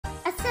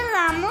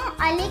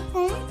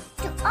alaikum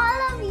to all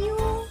of you.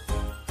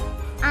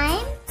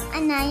 I'm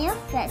Anaya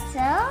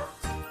Professor.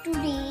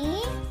 Today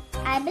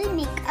I will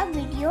make a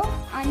video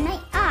on my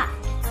art.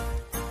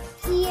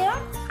 Here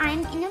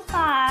I'm in a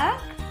park.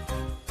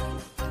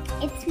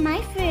 It's my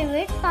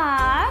favorite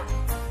park.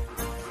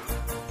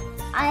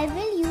 I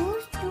will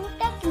use two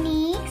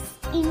techniques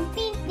in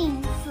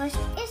painting.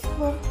 First is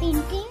swab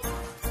painting.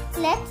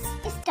 Let's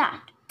start.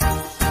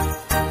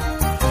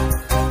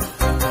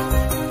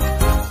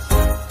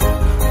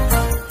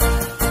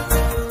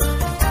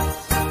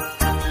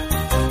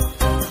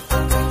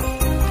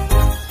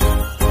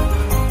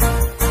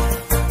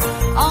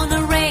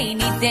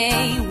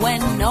 Day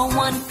when no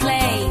one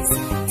plays,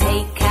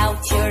 take out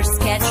your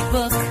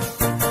sketchbook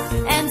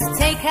and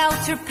take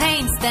out your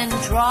paints, then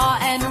draw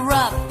and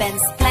rub and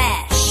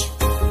splash.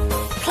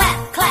 Clap,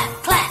 clap,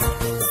 clap,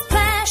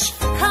 splash,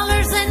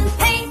 colors and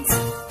paint.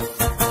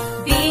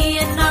 Be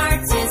an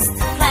artist,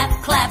 clap,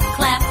 clap,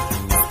 clap,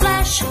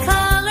 splash,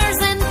 colors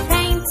and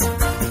paint.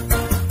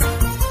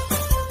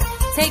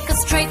 Take a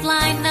straight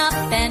line up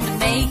and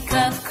make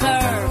a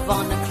curve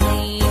on a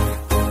clean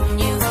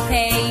new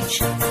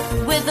page.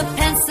 With a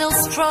pencil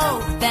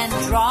stroke, then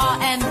draw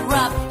and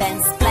rub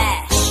and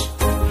splash.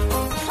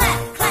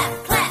 Clap, clap,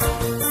 clap,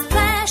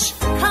 splash,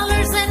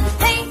 colors and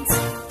paint.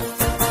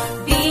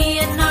 Be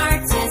an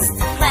artist,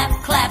 clap,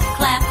 clap,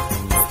 clap,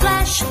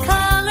 splash,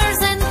 colors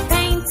and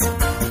paint.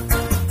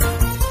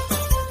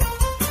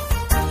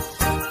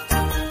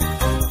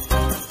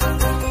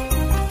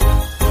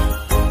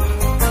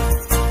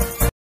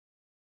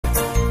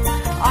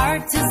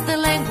 Art is the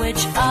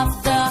language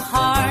of the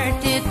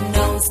heart. It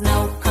knows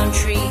no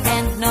country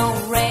and no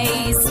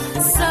race.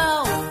 So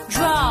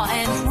draw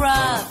and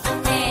rub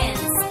and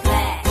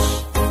splash.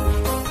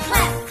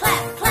 Clap,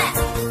 clap, clap,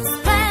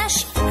 splash,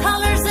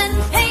 colors and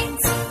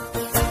paint.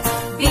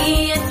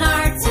 Be an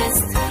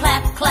artist,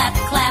 clap, clap,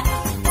 clap,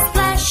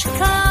 splash,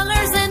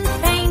 colors and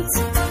paint.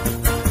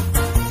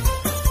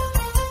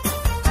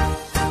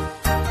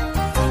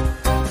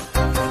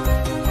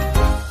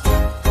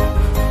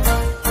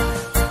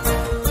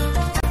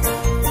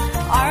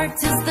 Art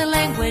is the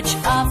language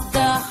of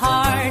the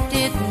heart.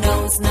 It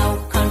knows no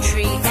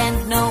country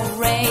and no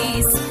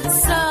race.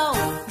 So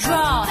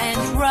draw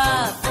and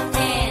rub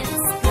and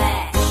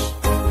splash.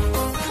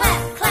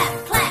 Clap, clap,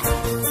 clap,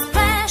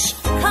 splash,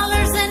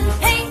 colors and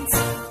paint.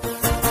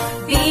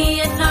 Be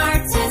an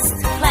artist,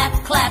 clap,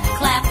 clap,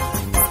 clap,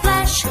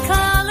 splash,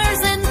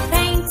 colors and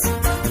paint.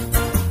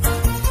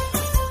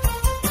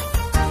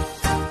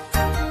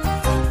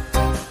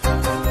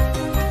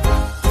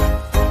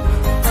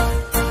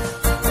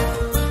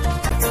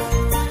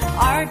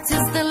 Art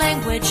is the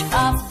language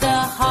of the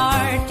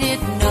heart.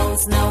 It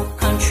knows no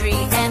country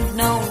and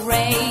no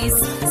race.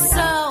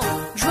 So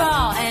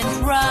draw and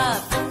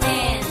rub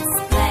and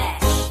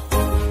splash.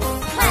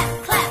 Clap,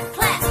 clap,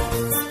 clap,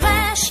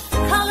 splash,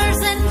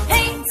 colors and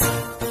paint.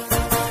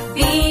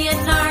 Be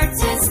an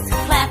artist,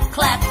 clap,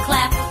 clap,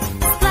 clap,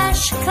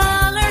 splash,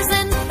 colors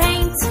and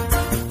paint.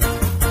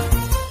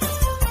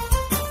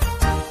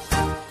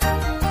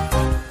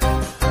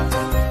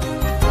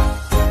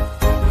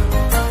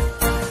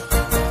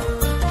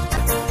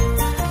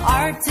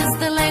 Art is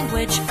the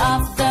language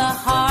of the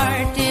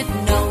heart. It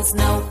knows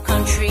no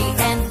country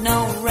and no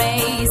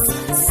race.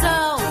 So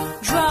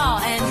draw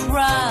and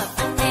rub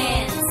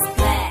and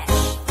splash.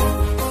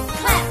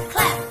 Clap,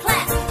 clap,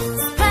 clap,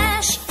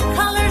 splash,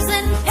 colors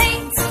and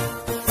paint.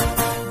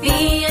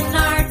 Be an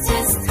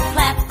artist,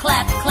 clap,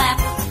 clap, clap,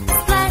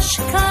 splash,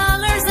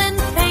 colors and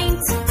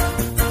paint.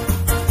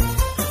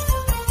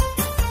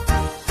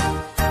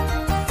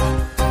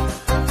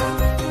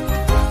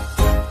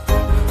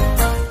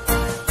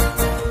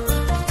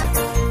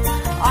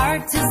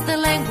 Art is the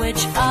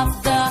language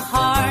of the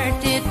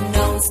heart. It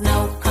knows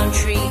no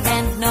country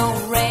and no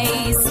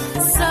race.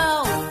 So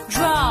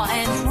draw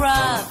and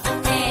rub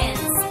and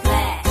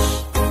splash.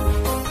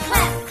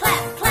 Clap,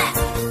 clap, clap,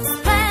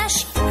 splash,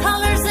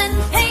 colors and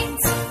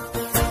paint.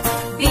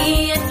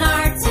 Be an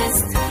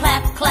artist,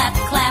 clap, clap,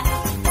 clap,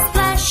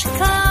 splash,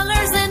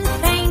 colors and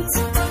paint.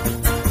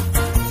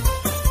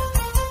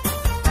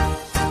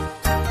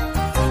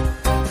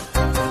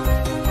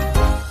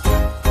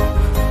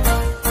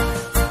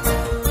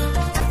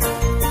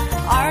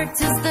 Art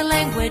is the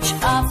language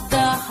of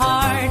the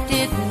heart.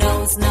 It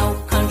knows no